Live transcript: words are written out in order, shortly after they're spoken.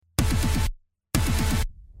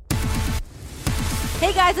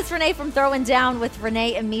Hey guys, it's Renee from Throwing Down with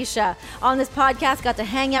Renee and Misha. On this podcast, got to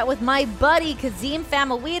hang out with my buddy Kazim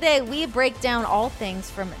Famawide. We break down all things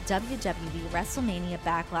from WWE, WrestleMania,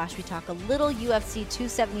 Backlash. We talk a little UFC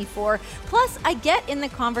 274. Plus, I get in the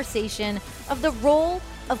conversation of the role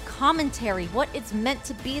of commentary, what it's meant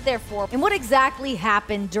to be there for, and what exactly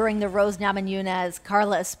happened during the Rose Namajunas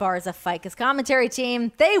Carla Esparza fight. Because commentary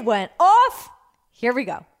team, they went off. Here we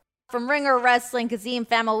go. From Ringer Wrestling, Kazim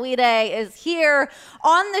Famawide is here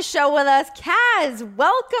on the show with us. Kaz,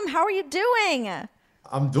 welcome. How are you doing?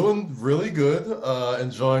 I'm doing really good.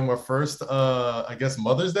 Enjoying my first, I guess,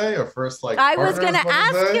 Mother's Day or first, like, I was going to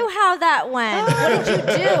ask you how that went. What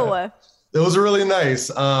did you do? It was really nice.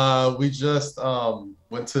 We just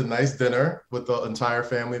went to a nice dinner with the entire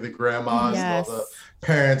family, the grandmas, and all the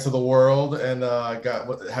parents of the world, and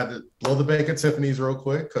had to blow the bank at Tiffany's real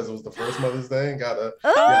quick because it was the first Mother's Day, and got a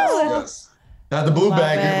yes. Had the blue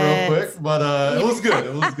bag in real quick, but it was good.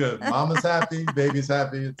 It was good. Mama's happy, baby's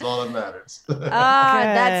happy. It's all that matters.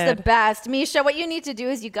 That's the best. Misha, what you need to do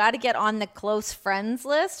is you got to get on the close friends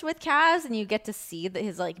list with Kaz, and you get to see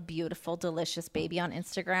his like beautiful, delicious baby on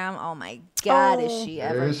Instagram. Oh my God, is she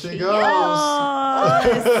ever? There she cute?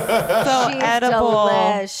 goes. So She's edible.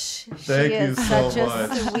 delish. Thank she you is so such much.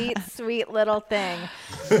 a sweet, sweet little thing.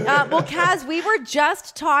 Well, Kaz, we were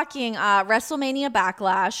just talking WrestleMania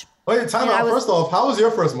Backlash. Wait, time out. First off, how was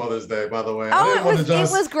your first Mother's Day, by the way? Oh,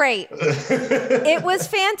 it was great. It was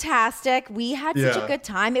fantastic. We had such a good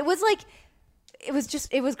time. It was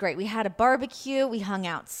great. We had a barbecue. We hung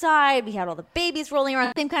outside. We had all the babies rolling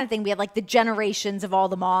around. Same kind of thing. We had like the generations of all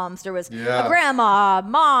the moms. There was a grandma,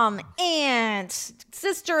 mom, aunt,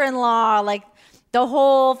 sister-in-law. Like the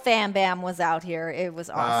whole fam bam was out here. It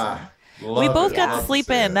was awesome. We both got to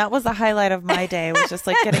sleep in. That was the highlight of my day. Was just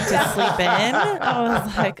like getting to sleep in. I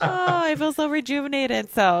was like, oh, I feel so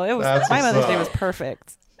rejuvenated. So it was my Mother's Day was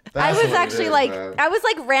perfect. I was actually I was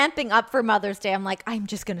like ramping up for Mother's Day. I'm like, I'm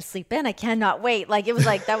just gonna sleep in. I cannot wait. Like it was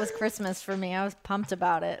like that was Christmas for me. I was pumped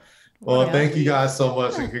about it. Well, thank you guys so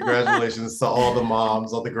much, and congratulations to all the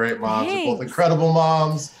moms, all the great moms, and both incredible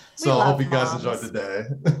moms. So I hope you guys enjoyed the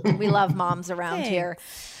day. We love moms around here.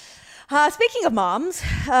 Speaking of moms,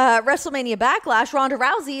 WrestleMania Backlash, Ronda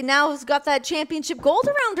Rousey now has got that championship gold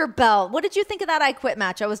around her belt. What did you think of that I Quit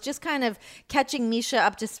match? I was just kind of catching Misha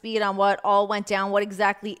up to speed on what all went down. What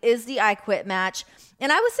exactly is the I Quit match?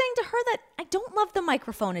 And I was saying to her that I don't love the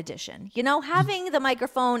microphone edition. You know, having the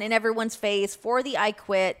microphone in everyone's face for the I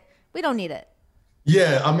Quit, we don't need it.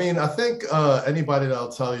 Yeah, I mean, I think anybody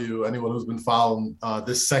that'll tell you, anyone who's been following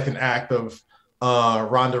this second act of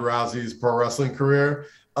Ronda Rousey's pro wrestling career,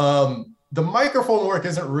 the microphone work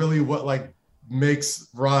isn't really what like makes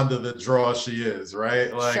Ronda the draw she is,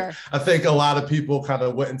 right? Like, I think a lot of people kind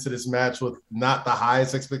of went into this match with not the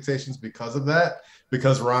highest expectations because of that,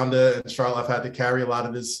 because Ronda and Charlotte have had to carry a lot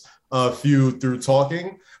of this feud through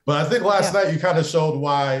talking. But I think last night you kind of showed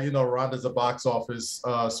why, you know, Ronda's a box office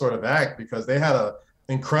sort of act, because they had a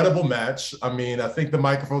incredible match. I mean, I think the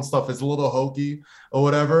microphone stuff is a little hokey or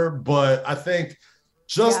whatever, but I think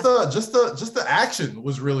just the action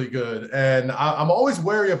was really good. And I'm always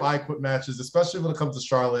wary of I Quit matches, especially when it comes to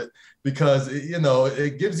Charlotte, because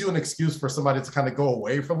it gives you an excuse for somebody to kind of go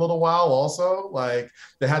away for a little while also. Like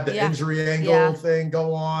they had the injury angle thing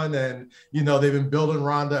go on, and they've been building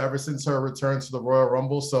Ronda ever since her return to the Royal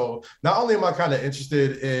Rumble. So not only am I kind of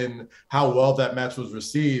interested in how well that match was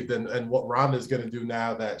received and what Ronda is going to do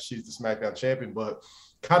now that she's the SmackDown champion, but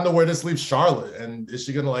kind of where this leaves Charlotte, and is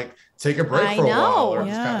she gonna like take a break for a while or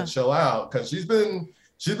just kind of chill out? Because she's been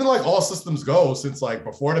like all systems go since like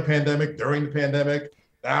before the pandemic, during the pandemic,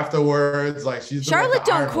 afterwards. Like Charlotte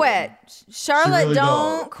don't quit. Charlotte really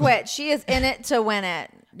don't quit. She is in it to win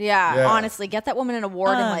it. Yeah, honestly, get that woman an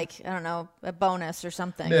award and like I don't know, a bonus or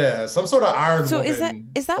something. Yeah, some sort of Iron So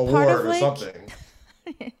Woman is that award part of or like something.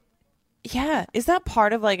 Yeah, is that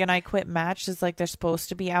part of like an I Quit match? Is like they're supposed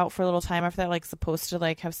to be out for a little time after that, like supposed to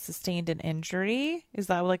like have sustained an injury? Is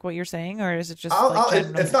that like what you're saying, or is it just?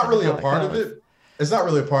 It's not really a part of it. It's not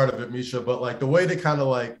really a part of it, Misha. But like the way they kind of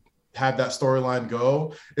like have that storyline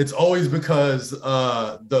go, it's always because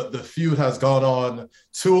the feud has gone on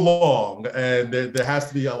too long, and there has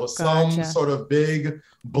to be some sort of big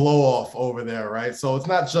blow off over there, right? So it's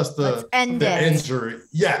not just the injury.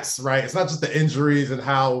 Yes, right. It's not just the injuries and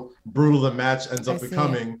how brutal the match ends up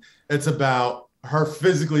becoming. It's about her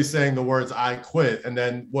physically saying the words "I quit" and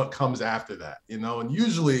then what comes after that, And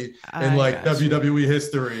usually in like WWE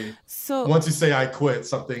history, once you say "I quit,"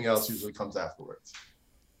 something else usually comes afterwards.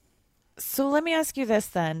 So let me ask you this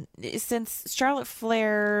then. Since Charlotte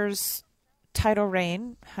Flair's title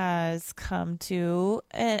reign has come to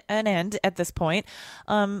an end at this point.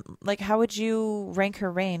 Like, how would you rank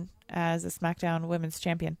her reign as a SmackDown Women's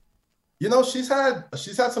Champion? You know, she's had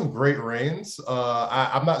some great reigns.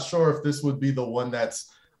 I'm not sure if this would be the one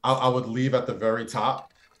that's I would leave at the very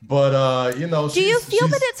top. But you know, do you feel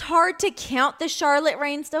that it's hard to count the Charlotte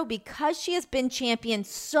reigns though, because she has been champion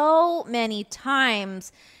so many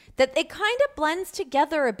times that it kind of blends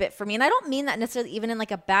together a bit for me? And I don't mean that necessarily even in like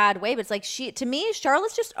a bad way, but it's like to me,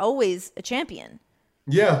 Charlotte's just always a champion.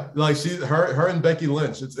 Yeah, like her and Becky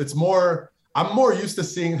Lynch. It's more. I'm more used to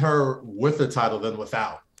seeing her with the title than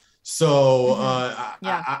without. So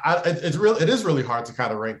it is really hard to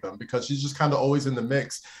kind of rank them because she's just kind of always in the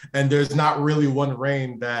mix, and there's not really one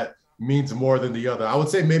reign that means more than the other. I would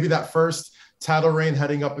say maybe that first title reign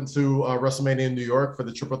heading up into WrestleMania in New York for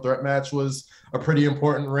the triple threat match was a pretty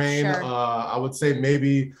important reign. Sure. I would say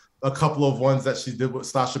maybe a couple of ones that she did with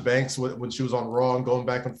Sasha Banks when she was on Raw and going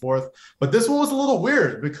back and forth. But this one was a little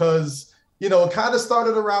weird because, you know, it kind of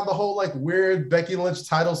started around the whole like weird Becky Lynch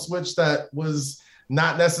title switch that was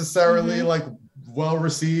not necessarily like well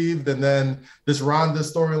received, and then this Ronda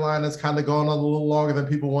storyline that's kind of gone on a little longer than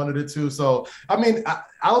people wanted it to. So I mean,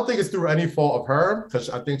 I don't think it's through any fault of her, because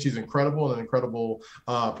I think she's incredible and an incredible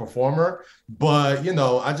performer. But you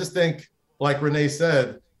know, I just think, like Renee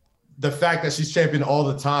said, the fact that she's champion all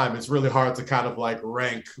the time, it's really hard to kind of like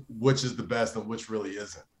rank which is the best and which really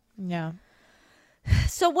isn't. Yeah.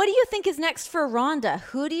 So what do you think is next for Ronda?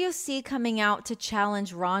 Who do you see coming out to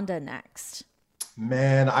challenge Ronda next?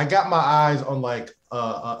 Man, I got my eyes on like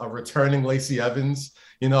a returning Lacey Evans.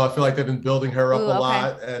 You know, I feel like they've been building her up a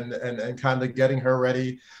lot and kind of getting her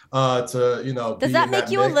ready to, you know. Does that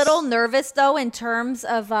make you a little nervous though, in terms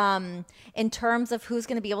of who's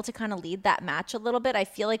going to be able to kind of lead that match a little bit? I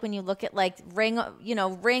feel like when you look at like ring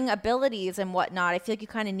abilities and whatnot, I feel like you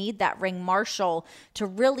kind of need that ring marshal to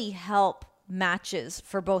really help matches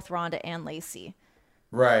for both Ronda and Lacey.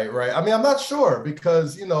 Right. I mean, I'm not sure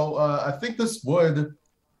because, you know, I think this would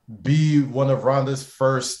be one of Ronda's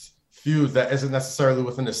first feud that isn't necessarily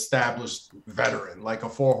with an established veteran, like a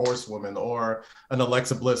Four Horsewoman or an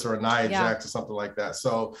Alexa Bliss or a Nia Jax or something like that.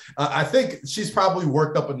 So I think she's probably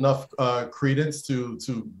worked up enough credence to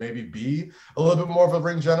maybe be a little bit more of a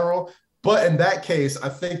ring general. But in that case, I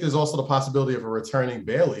think there's also the possibility of a returning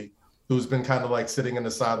Bayley, who's been kind of like sitting in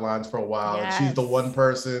the sidelines for a while. Yes. And she's the one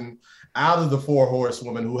person out of the Four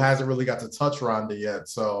Horsewomen who hasn't really got to touch Ronda yet.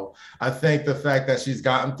 So I think the fact that she's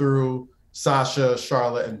gotten through Sasha,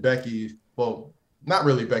 Charlotte, and Becky, well, not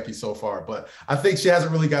really Becky so far, but I think she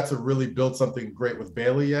hasn't really got to really build something great with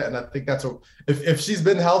Bayley yet. And I think that's if she's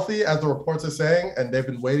been healthy, as the reports are saying, and they've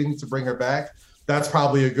been waiting to bring her back, that's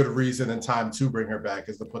probably a good reason and time to bring her back,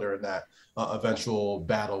 is to put her in that eventual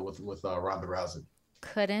battle with Ronda Rousey.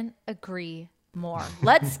 Couldn't agree more.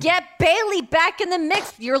 Let's get Bayley back in the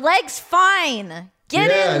mix. Your leg's fine. Get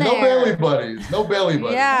in there. No Bayley buddies. No Bayley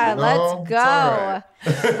buddies. Yeah, you know? Let's go.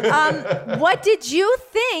 Right. What did you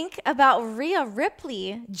think about Rhea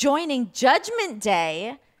Ripley joining Judgment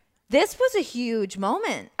Day? This was a huge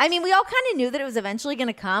moment. I mean, we all kind of knew that it was eventually going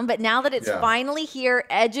to come, but now that it's finally here,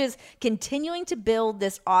 Edge is continuing to build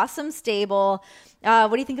this awesome stable.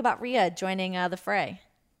 What do you think about Rhea joining the fray?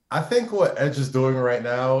 I think what Edge is doing right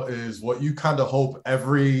now is what you kind of hope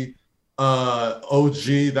every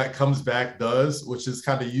OG that comes back does, which is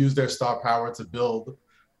kind of use their star power to build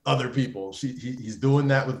other people. He's doing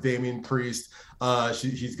that with Damian Priest.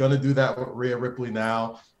 He's going to do that with Rhea Ripley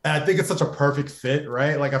now. And I think it's such a perfect fit,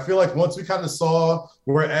 right? Like, I feel like once we kind of saw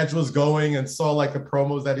where Edge was going and saw like the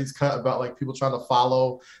promos that he's cut about like people trying to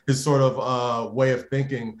follow his sort of way of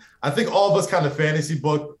thinking, I think all of us kind of fantasy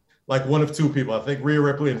booked like one of two people. I think Rhea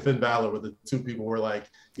Ripley and Finn Balor were the two people who were like,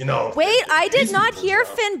 you know. Wait, I did not hear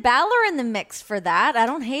Finn Balor in the mix for that. I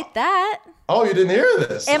don't hate that. Oh, you didn't hear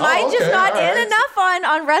this? Am I just not in enough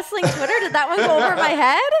on wrestling Twitter? Did that one go over my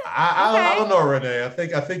head? I don't know, Renee. I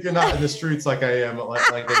think you're not in the streets like I am, like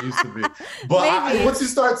I used to be. But once you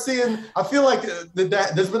start seeing, I feel like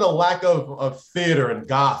there's been a lack of theater and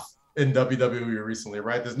goth in WWE recently,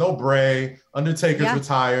 right? There's no Bray. Undertaker's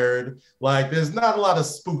retired. Like, there's not a lot of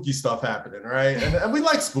spooky stuff happening, right? And we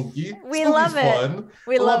like spooky. We love it. Fun.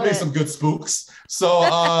 We love me some good spooks. So,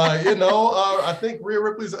 I think Rhea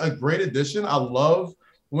Ripley's a great addition. I love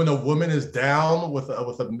when a woman is down with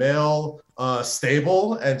a male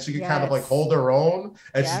stable, and she can kind of like hold her own,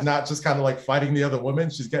 and she's not just kind of like fighting the other women.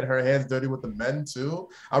 She's getting her hands dirty with the men too.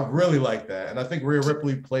 I really like that, and I think Rhea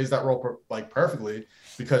Ripley plays that role like perfectly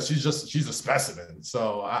because she's a specimen.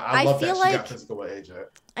 So I love that she got physical with AJ.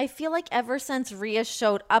 I feel like ever since Rhea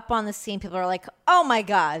showed up on the scene, people are like, oh my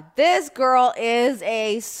God, this girl is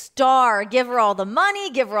a star. Give her all the money,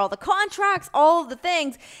 give her all the contracts, all of the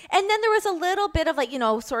things. And then there was a little bit of like,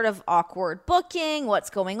 sort of awkward booking. What's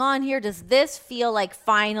going on here? Does this feel like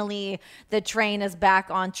finally the train is back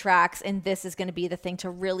on tracks and this is going to be the thing to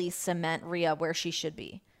really cement Rhea where she should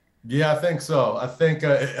be? Yeah, I think so. I think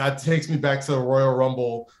it takes me back to the Royal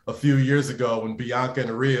Rumble a few years ago when Bianca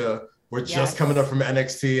and Rhea were just coming up from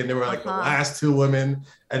NXT, and they were like the last two women,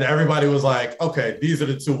 and everybody was like, okay, these are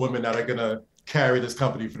the two women that are going to carry this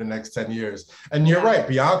company for the next 10 years. And you're right,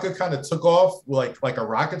 Bianca kind of took off like a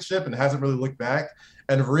rocket ship and hasn't really looked back,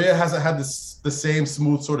 and Rhea hasn't had the same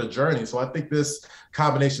smooth sort of journey. So I think this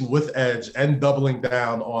combination with Edge and doubling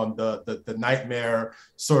down on the nightmare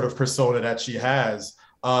sort of persona that she has,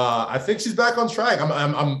 I think she's back on track.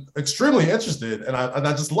 I'm extremely interested, and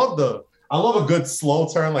I just love I love a good slow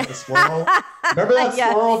turn like the swirl. Remember that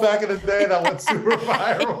swirl back in the day that went super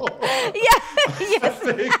viral? I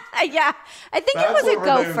think it was a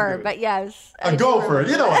gopher, but yes. A gopher,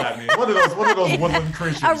 you know what I mean. One of those woodland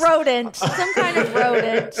creatures. A rodent, some kind of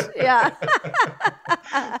rodent. Yeah.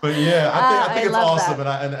 But yeah, I think it's awesome.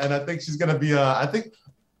 And I think she's going to be, I think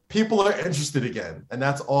people are interested again. And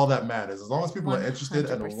that's all that matters. As long as people 100%. Are interested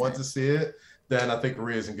and want to see it, then I think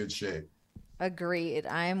Rhea's in good shape. Agreed.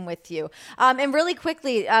 I'm with you. And really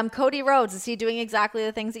quickly, Cody Rhodes, is he doing exactly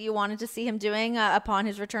the things that you wanted to see him doing upon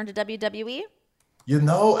his return to WWE?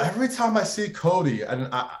 Every time I see Cody, and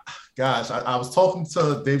I was talking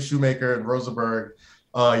to Dave Shoemaker and Rosenberg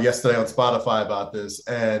yesterday on Spotify about this,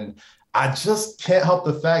 and I just can't help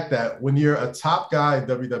the fact that when you're a top guy in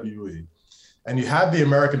WWE and you have the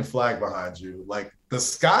American flag behind you, like the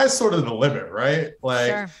sky's sort of the limit, right?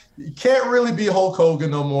 Like you can't really be Hulk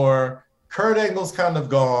Hogan no more. Kurt Angle's kind of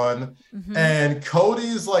gone, and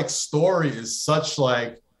Cody's like story is such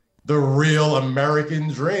like the real American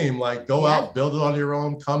dream. Like go out, build it on your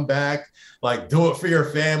own, come back, like do it for your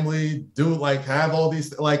family, have all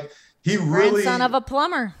these like he really grandson of a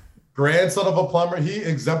plumber. He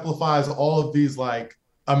exemplifies all of these like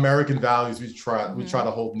American values we try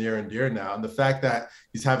to hold near and dear now, and the fact that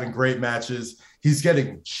he's having great matches. He's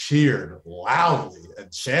getting cheered loudly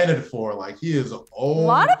and chanted for like he is a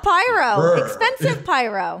lot of pyro, expensive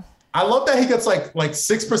pyro. I love that he gets like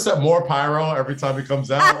 6% more pyro every time he comes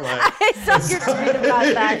out. Like I saw your tweet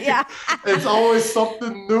about that. Yeah, it's always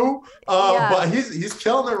something new. But he's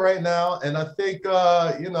killing it right now, and I think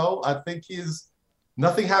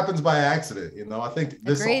nothing happens by accident. I think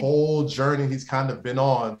this whole journey he's kind of been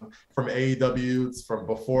on from AEW, from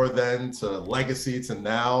before then to Legacy to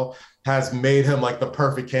now, has made him like the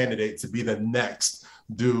perfect candidate to be the next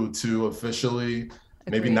dude to officially,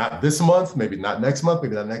 maybe not this month, maybe not next month,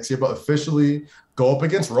 maybe not next year, but officially go up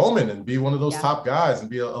against Roman and be one of those top guys and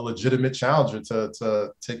be a legitimate challenger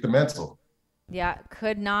to take the mantle. Yeah,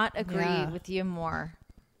 could not agree with you more.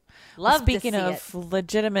 Speaking of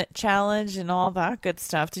legitimate challenge and all that good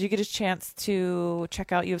stuff, did you get a chance to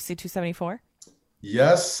check out UFC 274?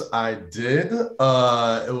 Yes, I did. It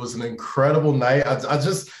was an incredible night.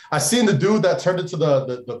 I seen the dude that turned into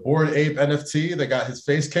the Bored Ape NFT that got his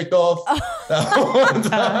face kicked off. That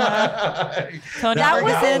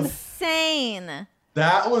was insane.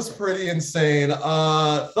 That was pretty insane.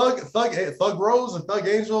 Thug Rose or Thug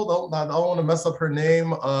Angel. I don't want to mess up her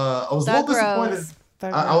name. I was a little disappointed.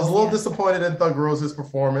 I was a little disappointed in Thug Rose's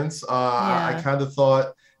performance. I kind of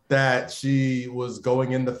thought that she was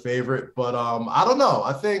going in the favorite, but I don't know.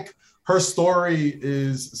 I think her story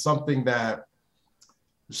is something that,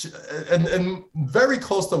 and very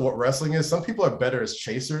close to what wrestling is. Some people are better as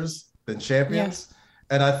chasers than champions,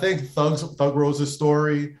 and I think Thug Rose's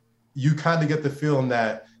story, you kind of get the feeling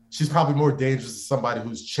that she's probably more dangerous to somebody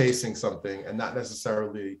who's chasing something and not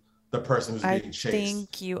necessarily the person who's being chased. I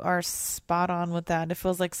think you are spot on with that. It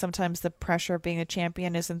feels like sometimes the pressure of being a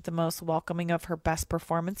champion isn't the most welcoming of her best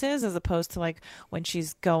performances, as opposed to like when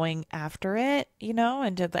she's going after it,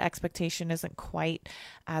 and the expectation isn't quite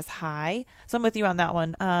as high. So I'm with you on that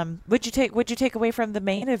one. What'd you take away from the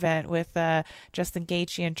main event with Justin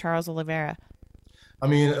Gaethje and Charles Oliveira? I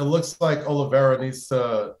mean, it looks like Oliveira needs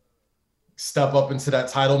to step up into that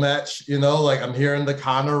title match. Like I'm hearing the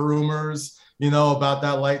Conor rumors. About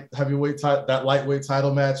that lightweight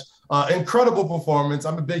title match. Incredible performance.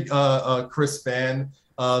 I'm a big Chris fan,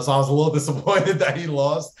 so I was a little disappointed that he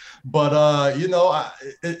lost. But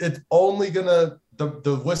it's only gonna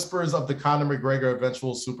the whispers of the Conor McGregor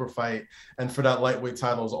eventual super fight and for that lightweight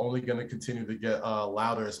title is only going to continue to get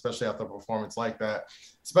louder, especially after a performance like that.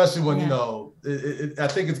 Especially when, I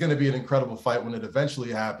think it's going to be an incredible fight when it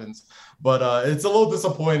eventually happens. But it's a little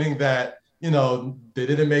disappointing that, they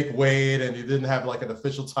didn't make weight and you didn't have like an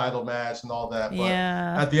official title match and all that. But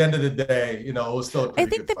at the end of the day, it was still a pretty I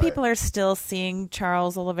think that people are still seeing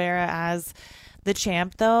Charles Oliveira as the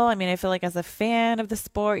champ, though. I mean, I feel like as a fan of the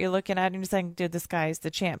sport, you're looking at it and you're saying, dude, this guy's the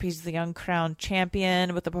champ. He's the uncrowned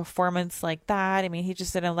champion with a performance like that. I mean, he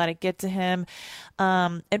just didn't let it get to him.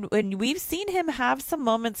 And we've seen him have some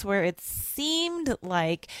moments where it seemed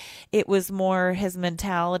like it was more his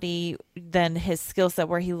mentality than his skill set,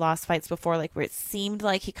 where he lost fights before, like where it seemed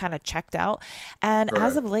like he kind of checked out. And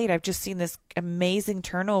as of late, I've just seen this amazing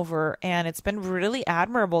turnover, and it's been really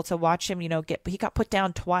admirable to watch him, he got put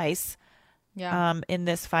down twice. In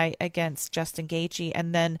this fight against Justin Gaethje,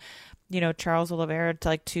 and then Charles Oliveira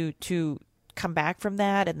to come back from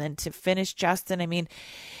that and then to finish Justin. I mean,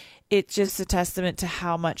 it's just a testament to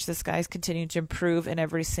how much this guy's continuing to improve in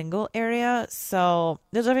every single area. So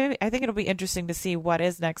I think it'll be interesting to see what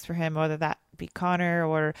is next for him, whether that be Conor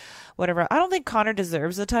or whatever. I don't think Conor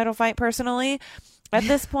deserves a title fight personally at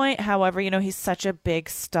this point. However, he's such a big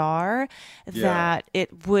star that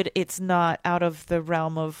it's not out of the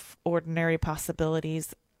realm of ordinary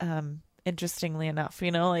possibilities. Interestingly enough,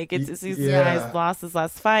 these guys lost his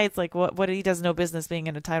last fights. Like what he does no business being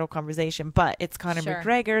in a title conversation, but it's Conor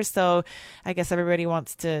McGregor. So I guess everybody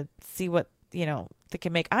wants to see what, they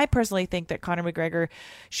can make. I personally think that Conor McGregor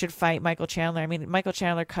should fight Michael Chandler. I mean, Michael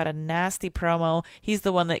Chandler cut a nasty promo. He's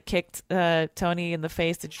the one that kicked Tony in the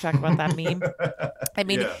face. Did you talk about that meme? I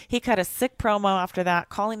mean, he cut a sick promo after that,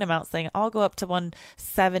 calling him out, saying, I'll go up to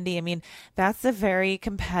 170. I mean, that's a very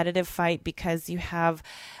competitive fight because you have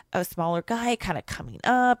a smaller guy kind of coming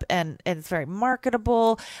up and it's very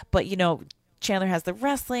marketable. But, Chandler has the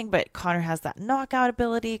wrestling, but Conor has that knockout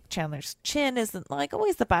ability. Chandler's chin isn't like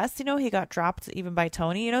always the best. He got dropped even by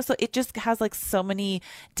Tony, so it just has like so many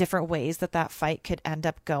different ways that fight could end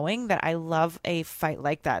up going, that I love a fight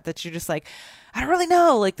like that you're just like, I don't really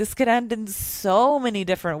know, like this could end in so many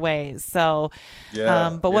different ways. So,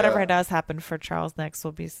 but whatever does happen for Charles next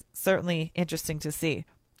will be certainly interesting to see.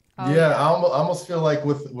 I almost feel like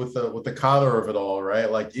with the Conor of it all,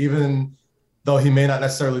 right? Like even though he may not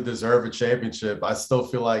necessarily deserve a championship, I still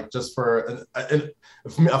feel like just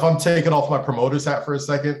if I'm taking off my promoter's hat for a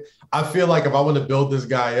second, I feel like if I want to build this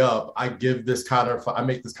guy up, I make this Conor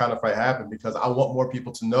fight happen because I want more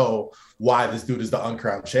people to know why this dude is the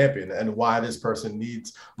uncrowned champion and why this person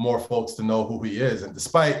needs more folks to know who he is. And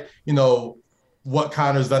despite, what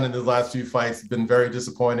Conor's done in his last few fights, been very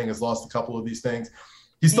disappointing, has lost a couple of these things.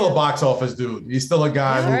 He's still a box office dude. He's still a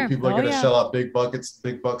guy who people are going to shell out big bucks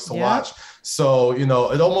to watch. So, I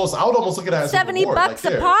would almost look at it as $70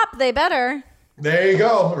 a pop. They better. There you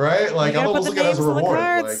go. Right. Like I almost look at it as a reward.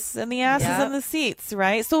 The cards and the asses and the seats.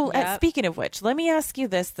 Right. So speaking of which, let me ask you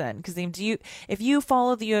this then, Kazim, if you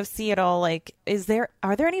follow the UFC at all, like,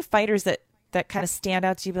 are there any fighters that kind of stand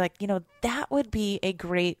out to you, be like, that would be a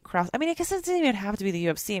great cross. I mean, I guess it doesn't even have to be the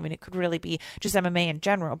UFC. I mean, it could really be just MMA in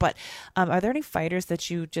general. But are there any fighters that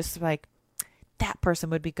you just like, that person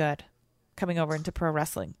would be good coming over into pro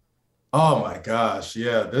wrestling? Oh my gosh.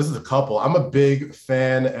 Yeah, there's a couple. I'm a big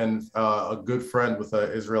fan and a good friend with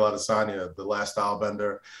Israel Adesanya, the last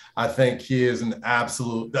stylebender. I think he is an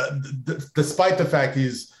absolute, despite the fact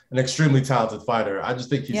he's an extremely talented fighter, I just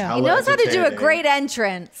think he's hella He knows how to do a great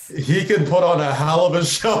entrance. He can put on a hell of a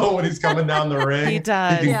show when he's coming down the ring. He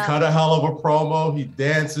does. He can cut a hell of a promo. He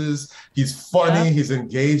dances. He's funny. He's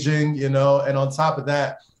engaging, and on top of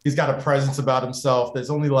that, he's got a presence about himself. There's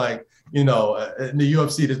only like, in the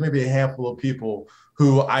UFC, there's maybe a handful of people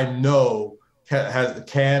who I know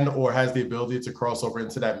can or has the ability to cross over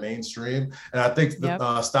into that mainstream. And I think the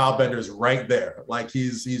Stylebender is right there. Like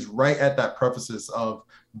he's right at that precipice of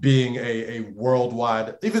being a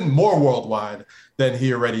worldwide, even more worldwide than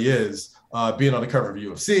he already is, being on the cover of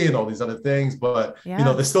UFC and all these other things. But,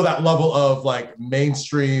 there's still that level of like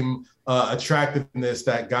mainstream attractiveness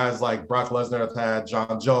that guys like Brock Lesnar have had,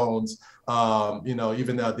 John Jones,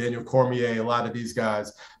 even Daniel Cormier, a lot of these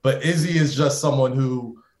guys. But Izzy is just someone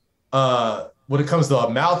who, when it comes to a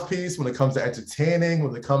mouthpiece, when it comes to entertaining,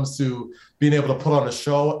 when it comes to being able to put on a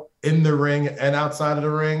show in the ring and outside of the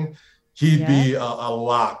ring, he'd be a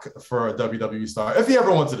lock for a WWE star if he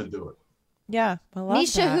ever wanted to do it. Yeah.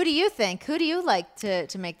 Misha, that. who do you think? Who do you like to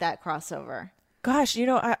make that crossover? Gosh,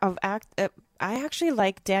 I actually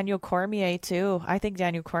like Daniel Cormier too. I think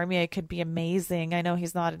Daniel Cormier could be amazing. I know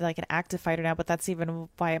he's not like an active fighter now, but that's even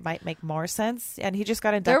why it might make more sense. And he just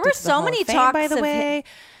got inducted there were to the so Hall many of Fame, talks by the of way.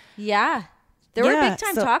 Yeah. There were big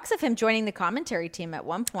time so talks of him joining the commentary team at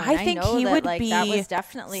one point. I think know he that, would like, be that was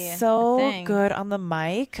definitely so a thing. good on the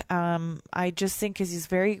mic. I just think because he's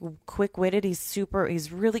very quick witted, he's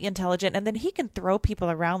really intelligent, and then he can throw people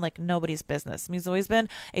around like nobody's business. I mean, he's always been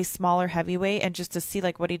a smaller heavyweight, and just to see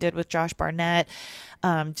like what he did with Josh Barnett,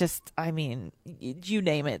 I mean, you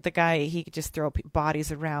name it, the guy, he could just throw bodies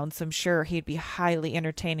around. So I'm sure he'd be highly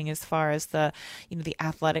entertaining as far as the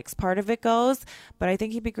athletics part of it goes. But I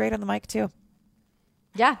think he'd be great on the mic too.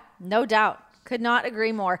 Yeah, no doubt. Could not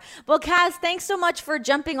agree more. Well, Kaz, thanks so much for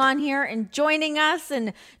jumping on here and joining us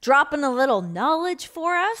and dropping a little knowledge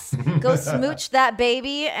for us. Go smooch that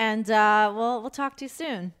baby, and we'll talk to you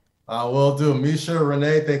soon. Will do. Misha,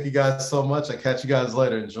 Renee, thank you guys so much. I'll catch you guys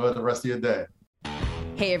later. Enjoy the rest of your day.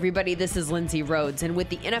 Hey everybody, this is Lindsay Rhodes, and with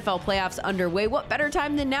the NFL playoffs underway, what better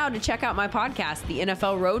time than now to check out my podcast, The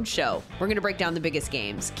NFL Road Show. We're going to break down the biggest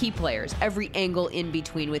games, key players, every angle in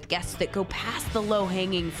between, with guests that go past the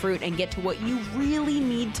low-hanging fruit and get to what you really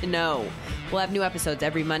need to know. We'll have new episodes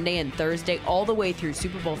every Monday and Thursday all the way through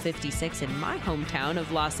Super Bowl 56 in my hometown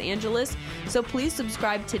of Los Angeles. So please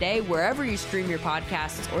subscribe today wherever you stream your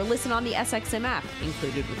podcasts or listen on the SXM app,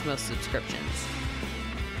 included with most subscriptions.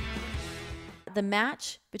 The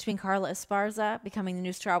match between Carla Esparza becoming the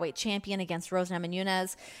new strawweight champion against Rose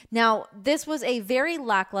Namajunas. Now, this was a very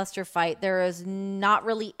lackluster fight. There is not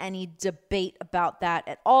really any debate about that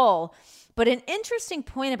at all. But an interesting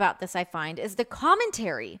point about this, I find, is the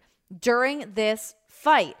commentary during this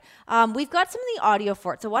fight. We've got some of the audio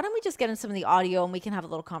for it. So why don't we just get in some of the audio and we can have a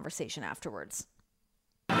little conversation afterwards.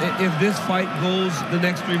 If this fight goes the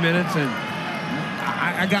next 3 minutes, and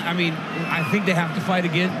I think they have to fight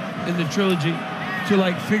again in the trilogy to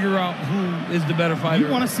like figure out who is the better fighter.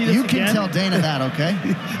 You want to see this again? You can tell Dana that, okay?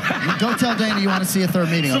 Go tell Dana you want to see a third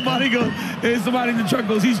meeting. Somebody in the truck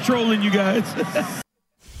goes, he's trolling you guys.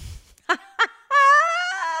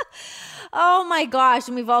 Oh my gosh.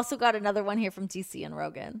 And we've also got another one here from DC and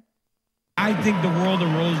Rogan. I think the world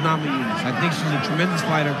of Rose Namajunas. I think she's a tremendous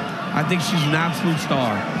fighter. I think she's an absolute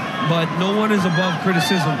star. But no one is above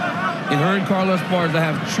criticism. And her and Carla Esparza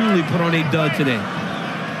have truly put on a dud today.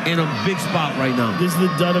 In a big spot right now. This is the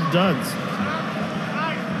dud of duds.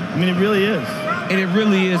 I mean, it really is. And it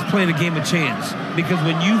really is playing a game of chance. Because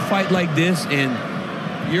when you fight like this and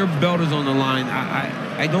your belt is on the line,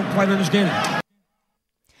 I don't quite understand it.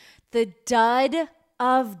 The dud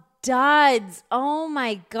of duds. Oh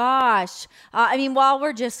my gosh. While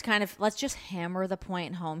we're just let's just hammer the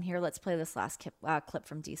point home here. Let's play this last clip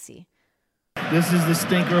from DC. This is the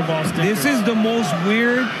stinker of all stinkers. This is the most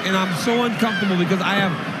weird, and I'm so uncomfortable because I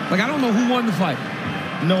don't know who won the fight.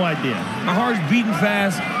 No idea. My heart's beating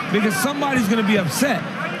fast because somebody's going to be upset.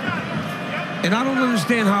 And I don't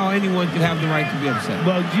understand how anyone could have the right to be upset.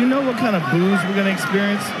 Well, do you know what kind of booze we're going to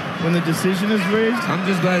experience when the decision is raised? I'm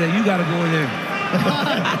just glad that you got to go in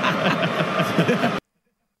there.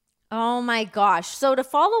 Oh my gosh. So to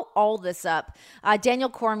follow all this up, Daniel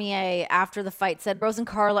Cormier after the fight said Rose and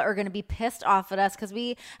Carla are going to be pissed off at us because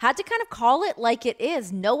we had to kind of call it like it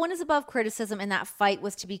is. No one is above criticism, and that fight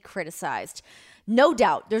was to be criticized. No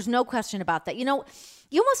doubt. There's no question about that. You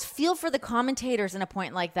almost feel for the commentators in a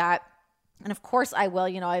point like that. And of course I will.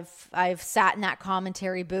 I've sat in that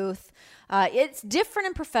commentary booth. It's different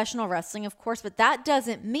in professional wrestling, of course, but that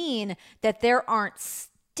doesn't mean that there aren't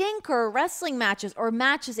stinker wrestling matches or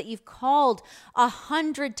matches that you've called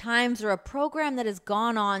 100 times, or a program that has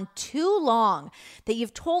gone on too long, that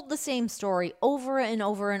you've told the same story over and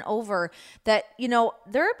over and over, that,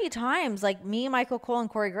 there would be times like me, Michael Cole, and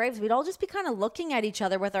Corey Graves, we'd all just be kind of looking at each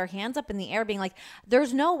other with our hands up in the air being like,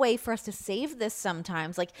 there's no way for us to save this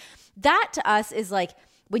sometimes. Like, that to us is like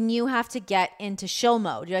when you have to get into show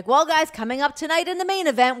mode. You're like, well, guys, coming up tonight in the main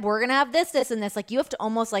event, we're going to have this, and this. Like, you have to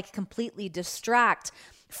almost like completely distract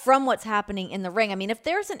from what's happening in the ring. I mean, if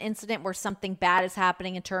there's an incident where something bad is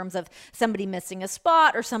happening in terms of somebody missing a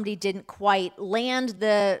spot or somebody didn't quite land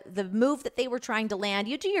the move that they were trying to land,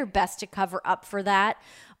 you do your best to cover up for that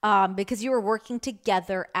because you were working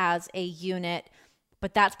together as a unit.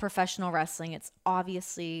 But that's professional wrestling. It's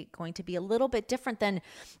obviously going to be a little bit different than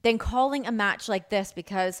calling a match like this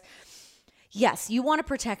because, yes, you want to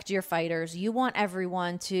protect your fighters. You want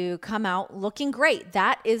everyone to come out looking great.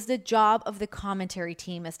 That is the job of the commentary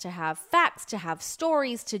team, is to have facts, to have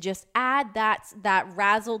stories, to just add that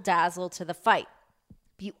razzle-dazzle to the fight.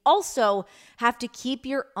 You also have to keep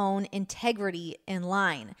your own integrity in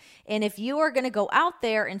line. And if you are going to go out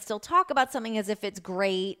there and still talk about something as if it's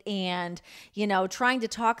great and, you know, trying to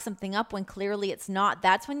talk something up when clearly it's not,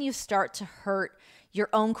 that's when you start to hurt your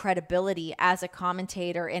own credibility as a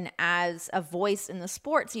commentator and as a voice in the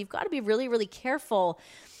sport. So you've got to be really, really careful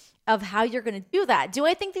of how you're going to do that. Do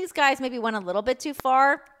I think these guys maybe went a little bit too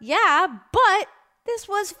far? Yeah, but this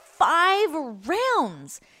was 5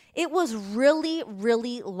 rounds. It was really,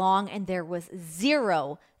 really long, and there was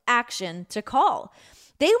zero action to call.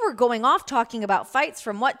 They were going off talking about fights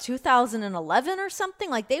from 2011 or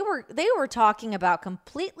something. Like they were talking about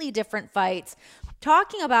completely different fights,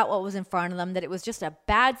 talking about what was in front of them, that it was just a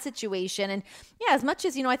bad situation. And yeah, as much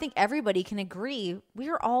as, you know, I think everybody can agree, we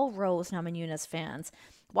are all Rose Namajunas fans.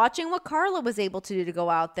 Watching what Carla was able to do to go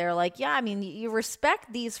out there, like, yeah, I mean, you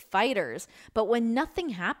respect these fighters, but when nothing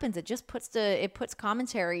happens, it just puts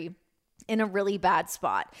commentary in a really bad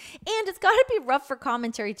spot. And it's got to be rough for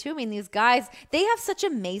commentary too. I mean, these guys, they have such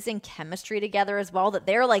amazing chemistry together as well, that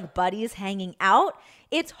they're like buddies hanging out.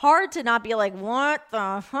 It's hard to not be like, what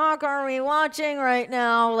the fuck are we watching right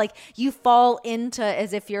now? Like, you fall into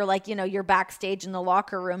as if you're like, you know, you're backstage in the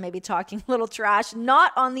locker room, maybe talking a little trash,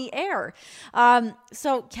 not on the air.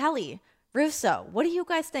 So Kelly Russo, what do you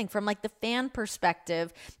guys think from like the fan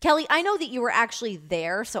perspective? Kelly, I know that you were actually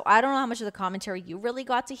there, so I don't know how much of the commentary you really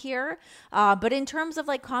got to hear. But in terms of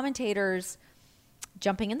like commentators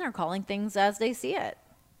jumping in there, calling things as they see it.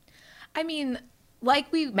 I mean,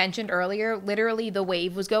 like we mentioned earlier, literally the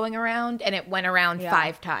wave was going around and it went around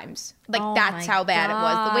 5 times. Like, that's how bad it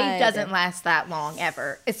was. The wave doesn't last that long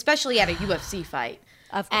ever, especially at a UFC fight.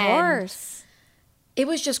 Of course. It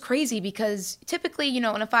was just crazy because typically, you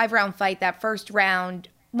know, in a 5-round fight, that first round,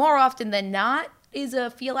 more often than not, is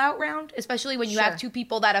a feel-out round, especially when you have 2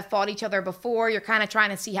 people that have fought each other before. You're kind of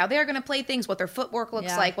trying to see how they're going to play things, what their footwork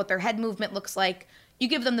looks like, what their head movement looks like. You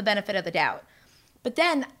give them the benefit of the doubt. But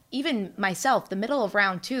then, even myself, the middle of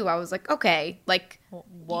round 2, I was like, okay, like,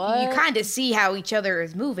 what? You kind of see how each other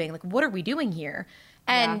is moving. Like, what are we doing here?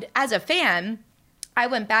 And as a fan, I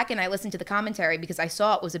went back and I listened to the commentary because I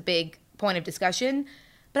saw it was a big point of discussion.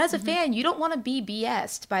 But as a fan, you don't want to be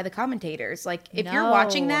BS'd by the commentators. Like, if you're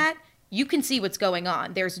watching that, you can see what's going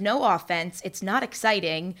on. There's no offense. It's not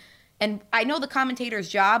exciting. And I know the commentator's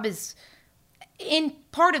job is... in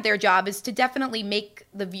part of their job is to definitely make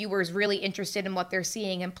the viewers really interested in what they're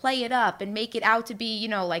seeing and play it up and make it out to be, you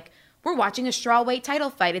know, like, we're watching a strawweight title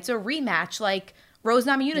fight. It's a rematch. Like, Rose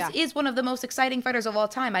Namajunas is one of the most exciting fighters of all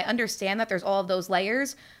time. I understand that there's all of those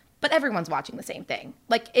layers, but everyone's watching the same thing.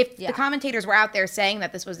 Like, if the commentators were out there saying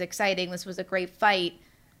that this was exciting, this was a great fight,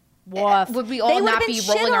 would we all not be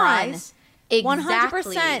rolling our eyes?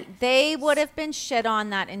 Exactly. 100%. They would have been shit on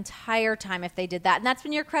that entire time if they did that. And that's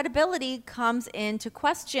when your credibility comes into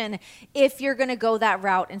question if you're going to go that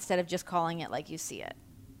route instead of just calling it like you see it.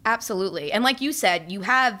 Absolutely. And like you said, you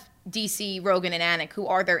have DC, Rogan, and Anik, who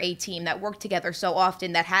are their A-team that work together so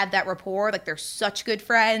often, that have that rapport. Like, they're such good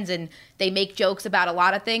friends and they make jokes about a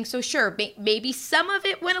lot of things. So sure, maybe some of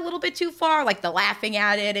it went a little bit too far, like the laughing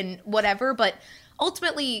at it and whatever. But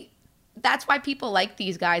ultimately... that's why people like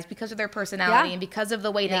these guys, because of their personality and because of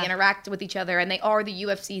the way they interact with each other. And they are the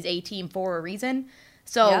UFC's A-team for a reason.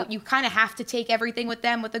 So you kind of have to take everything with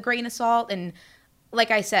them with a grain of salt. And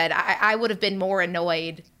like I said, I would have been more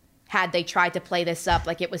annoyed had they tried to play this up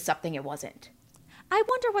like it was something it wasn't. I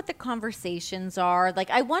wonder what the conversations are. Like,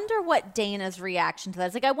 I wonder what Dana's reaction to that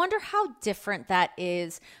is. Like, I wonder how different that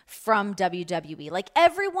is from WWE. Like,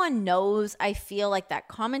 everyone knows, I feel like that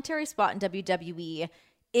commentary spot in WWE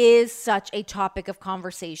is such a topic of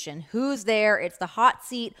conversation. Who's there? It's the hot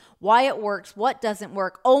seat, why it works, what doesn't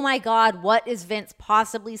work. Oh my God, what is Vince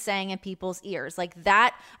possibly saying in people's ears? Like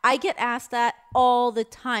that, I get asked that all the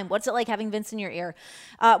time. What's it like having Vince in your ear?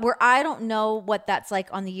 Where I don't know what that's like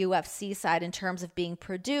on the UFC side in terms of being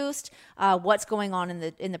produced, what's going on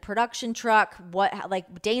in the production truck, what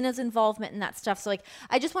like Dana's involvement in that stuff. So like,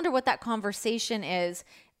 I just wonder what that conversation is.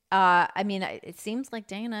 I mean, it seems like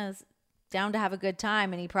Dana's down to have a good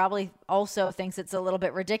time, and he probably also thinks it's a little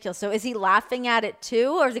bit ridiculous. So is he laughing at it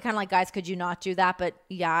too, or is he kind of like, guys, could you not do that? But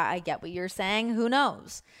yeah, I get what you're saying. Who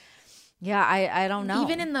knows? Yeah, I don't know.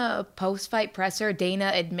 Even in the post-fight presser,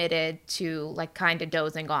 Dana admitted to like kind of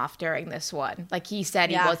dozing off during this one. Like he said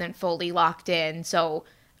he wasn't fully locked in, so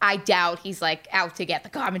I doubt he's like out to get the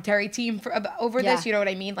commentary team over this. You know what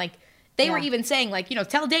I mean? Like they were even saying like, you know,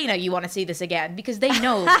 tell Dana you want to see this again, because they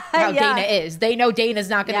know how Dana is. They know Dana's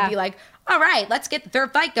not going to be like, all right, let's get the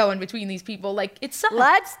third fight going between these people. Like, it's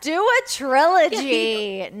let's do a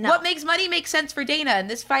trilogy. No. What makes money makes sense for Dana, and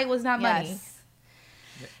this fight was not money.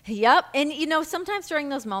 Yep. And, sometimes during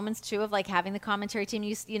those moments, too, of like having the commentary team,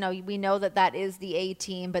 we know that is the A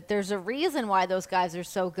team, but there's a reason why those guys are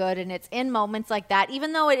so good. And it's in moments like that,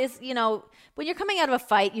 even though it is, when you're coming out of a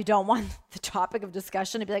fight, you don't want the topic of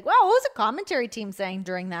discussion to be like, wow, what was the commentary team saying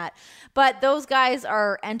during that? But those guys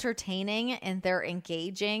are entertaining and they're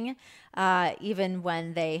engaging, even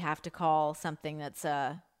when they have to call something that's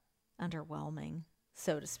underwhelming,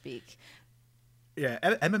 so to speak. Yeah,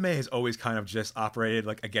 MMA has always kind of just operated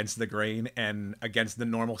like against the grain and against the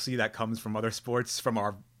normalcy that comes from other sports. From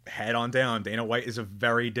our head on down, Dana White is a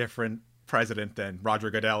very different president than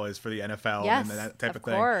Roger Goodell is for the NFL and that type of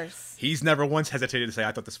thing. Of course. He's never once hesitated to say,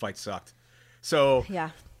 I thought this fight sucked. So,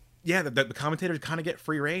 the commentators kind of get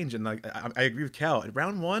free range. And like I agree with Kel. In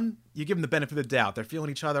round one, you give them the benefit of the doubt. They're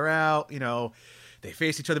feeling each other out. They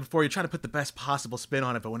face each other before. You're trying to put the best possible spin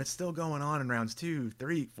on it. But when it's still going on in rounds 2,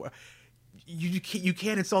 3, 4... You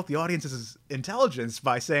can't insult the audience's intelligence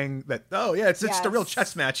by saying that, it's just a real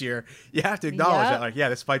chess match here. You have to acknowledge that, like,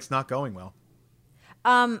 this fight's not going well.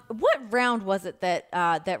 What round was it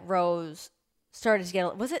that Rose started to get?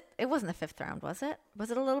 It wasn't the 5th round, was it?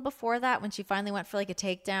 Was it a little before that when she finally went for like a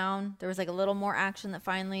takedown? There was like a little more action that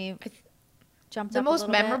finally jumped up a little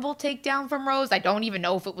bit. The most memorable takedown from Rose, I don't even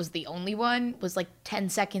know if it was the only one, was like 10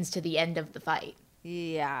 seconds to the end of the fight.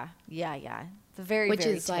 Yeah. The very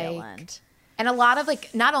tail end. And a lot of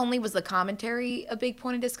not only was the commentary a big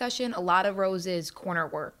point of discussion, a lot of Rose's corner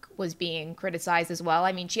work was being criticized as well.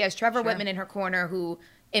 I mean, she has Trevor Whitman in her corner, who,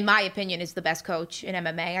 in my opinion, is the best coach in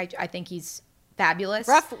MMA. I think he's fabulous.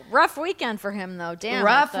 Rough weekend for him, though. Damn.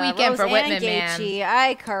 Rough weekend for Whitman, man.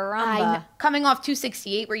 Ay, caramba. Coming off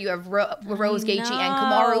 268, where you have Rose, Gaethje, and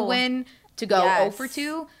Kamaru win to go 0 for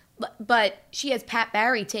 2. But she has Pat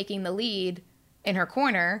Barry taking the lead in her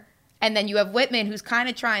corner. And then you have Whitman, who's kind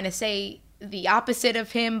of trying to say the opposite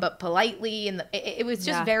of him, but politely. And it was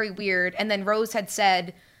just very weird. And then Rose had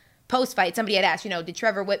said, post-fight, somebody had asked, did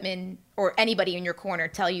Trevor Whitman or anybody in your corner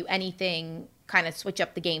tell you anything, kind of switch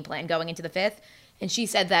up the game plan going into the 5th? And she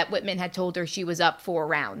said that Whitman had told her she was up 4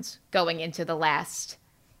 rounds going into the last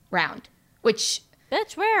round, which...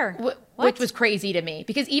 Bitch, where? Which was crazy to me.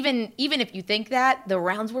 Because even if you think that, the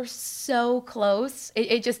rounds were so close.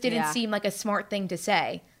 It just didn't seem like a smart thing to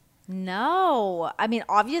say. No. I mean,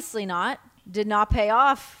 obviously not. Did not pay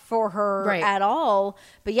off for her at all.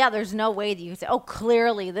 But there's no way that you can say,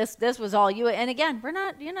 clearly this was all you. And again, we're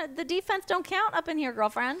not, the defense don't count up in here,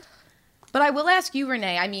 girlfriend. But I will ask you,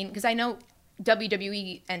 Renee, I mean, because I know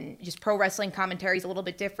WWE and just pro wrestling commentary is a little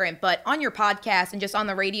bit different, but on your podcast and just on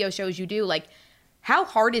the radio shows you do, how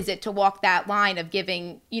hard is it to walk that line of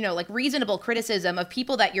giving, reasonable criticism of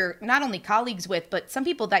people that you're not only colleagues with, but some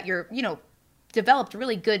people that you're, developed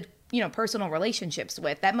really good, personal relationships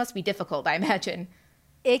with? That must be difficult, I imagine.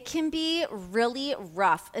 It can be really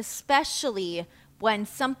rough, especially when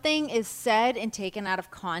something is said and taken out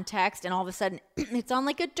of context and all of a sudden it's on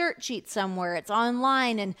like a dirt sheet somewhere, it's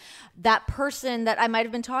online, and that person that I might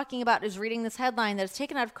have been talking about is reading this headline that is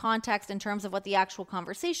taken out of context in terms of what the actual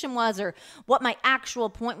conversation was or what my actual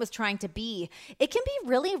point was trying to be. It can be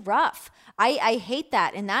really rough. I hate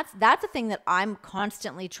that. And that's a thing that I'm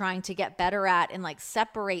constantly trying to get better at and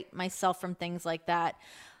separate myself from things like that.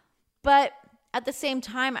 But at the same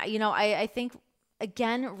time, I think,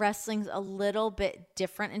 again, wrestling's a little bit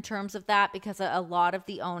different in terms of that because a lot of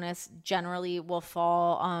the onus generally will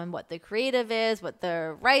fall on what the creative is, what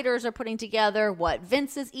the writers are putting together, what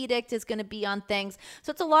Vince's edict is going to be on things.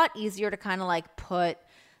 So it's a lot easier to kind of put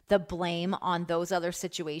the blame on those other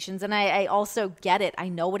situations. And I also get it. I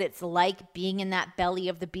know what it's like being in that belly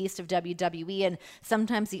of the beast of WWE. And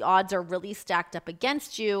sometimes the odds are really stacked up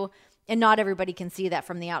against you. And not everybody can see that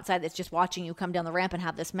from the outside that's just watching you come down the ramp and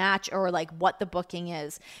have this match or what the booking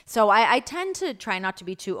is. So I tend to try not to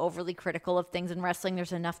be too overly critical of things in wrestling.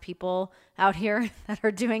 There's enough people out here that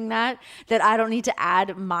are doing that I don't need to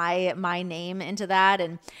add my name into that.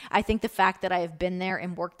 And I think the fact that I have been there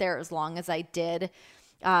and worked there as long as I did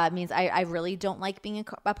means I really don't like being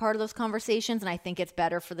a part of those conversations. And I think it's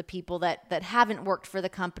better for the people that haven't worked for the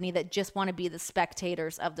company, that just want to be the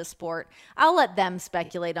spectators of the sport. I'll let them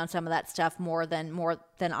speculate on some of that stuff more than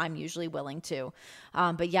I'm usually willing to.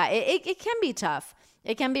 But yeah, it can be tough.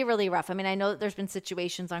 It can be really rough. I mean, I know that there's been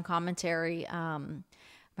situations on commentary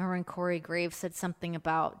remember when Corey Graves said something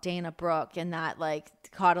about Dana Brooke, and that like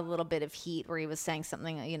caught a little bit of heat where he was saying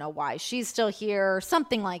something, you know, why she's still here or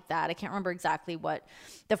something like that. I can't remember exactly what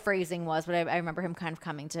the phrasing was, but I remember him kind of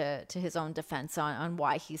coming to his own defense on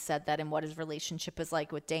why he said that and what his relationship is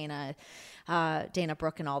like with Dana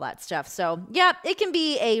Brooke and all that stuff. So yeah, it can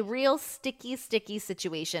be a real sticky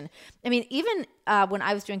situation. I mean, even when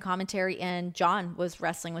I was doing commentary and John was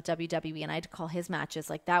wrestling with WWE and I had to call his matches,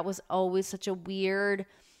 like that was always such a weird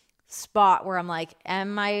spot where I'm like,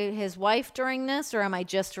 am I his wife during this or am I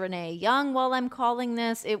just Renee Young while I'm calling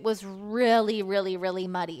this? It was really, really, really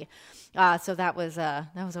muddy. So that was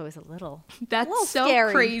always a little so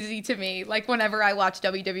scary. Crazy to me. Like whenever I watch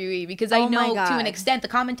WWE, because I know to an extent the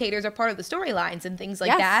commentators are part of the storylines and things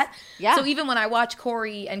like that. Yeah. So even when I watch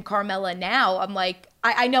Corey and Carmella now, I'm like,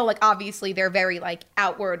 I know like obviously they're very like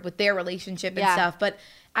outward with their relationship and stuff, but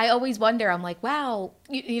I always wonder, I'm like, wow,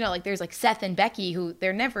 you know, like there's like Seth and Becky who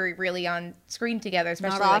they're never really on screen together,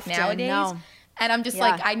 especially like nowadays. No. And I'm just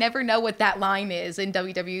like, I never know what that line is in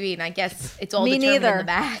WWE, and I guess it's all determined in the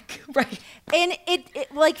back, right? And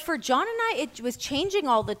it like for John and I, it was changing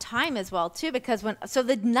all the time as well too, because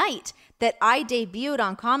the night that I debuted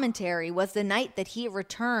on commentary was the night that he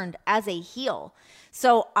returned as a heel.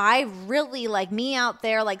 So I really, like, me out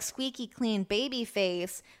there like squeaky clean baby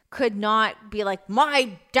face could not be like,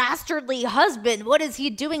 my dastardly husband, what is he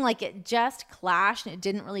doing? Like, it just clashed and it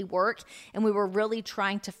didn't really work. And we were really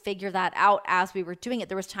trying to figure that out as we were doing it.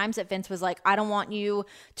 There was times that Vince was like, I don't want you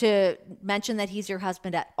to mention that he's your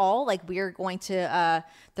husband at all. Like, we're going to,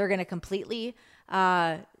 they're going to completely,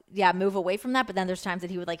 move away from that. But then there's times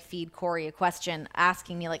that he would like feed Corey a question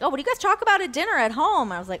asking me like, oh, what do you guys talk about at dinner at home?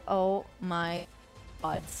 And I was like, oh my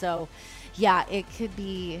God. So yeah, it could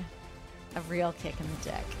be a real kick in the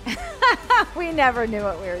dick. We never knew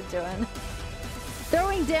what we were doing.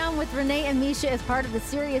 Throwing Down with Renee and Misha is part of the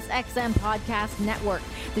SiriusXM Podcast Network.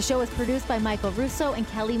 The show is produced by Michael Russo and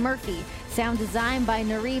Kelly Murphy. Sound design by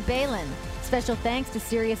Nari Balin. Special thanks to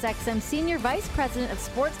SiriusXM Senior Vice President of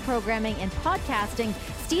Sports Programming and Podcasting,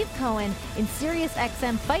 Steve Cohen, and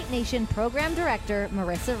SiriusXM Fight Nation Program Director,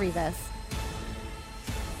 Marissa Rivas.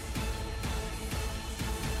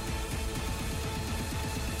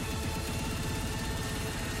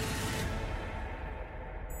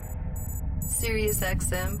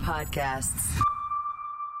 SiriusXM Podcasts.